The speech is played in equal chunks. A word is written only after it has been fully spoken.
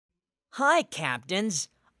Hi, Captains!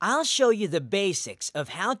 I'll show you the basics of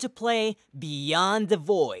how to play Beyond the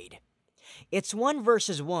Void. It's 1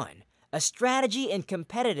 versus 1, a strategy and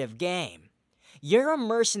competitive game. You're a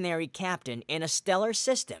mercenary captain in a stellar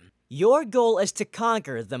system. Your goal is to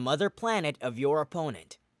conquer the mother planet of your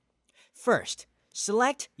opponent. First,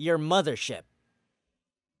 select your mothership.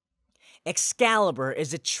 Excalibur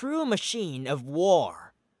is a true machine of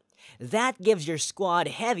war. That gives your squad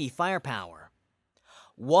heavy firepower.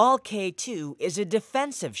 Wall K2 is a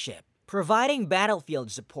defensive ship, providing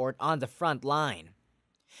battlefield support on the front line.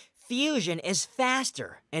 Fusion is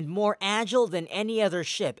faster and more agile than any other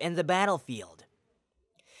ship in the battlefield.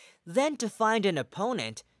 Then to find an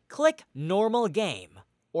opponent, click Normal Game,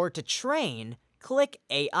 or to train, click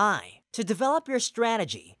AI. To develop your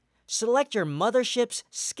strategy, select your mothership's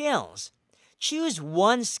skills. Choose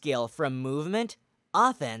one skill from Movement,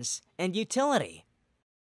 Offense, and Utility.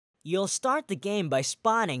 You'll start the game by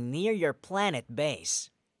spawning near your planet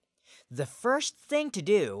base. The first thing to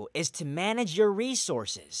do is to manage your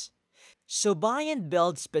resources. So buy and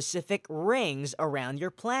build specific rings around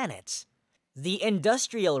your planets. The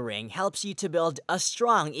industrial ring helps you to build a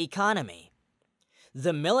strong economy.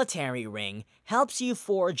 The military ring helps you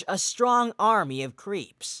forge a strong army of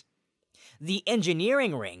creeps. The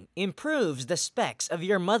engineering ring improves the specs of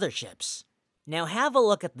your motherships. Now have a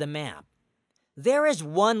look at the map. There is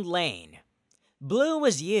one lane. Blue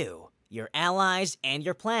is you, your allies, and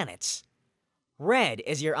your planets. Red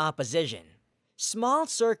is your opposition. Small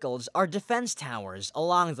circles are defense towers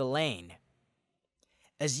along the lane.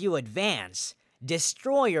 As you advance,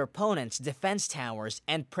 destroy your opponent's defense towers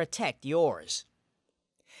and protect yours.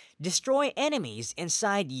 Destroy enemies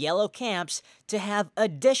inside yellow camps to have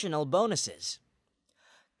additional bonuses.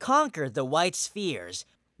 Conquer the white spheres,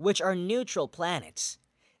 which are neutral planets.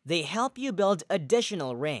 They help you build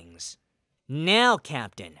additional rings. Now,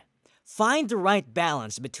 Captain, find the right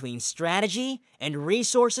balance between strategy and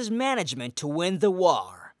resources management to win the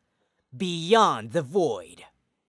war. Beyond the Void.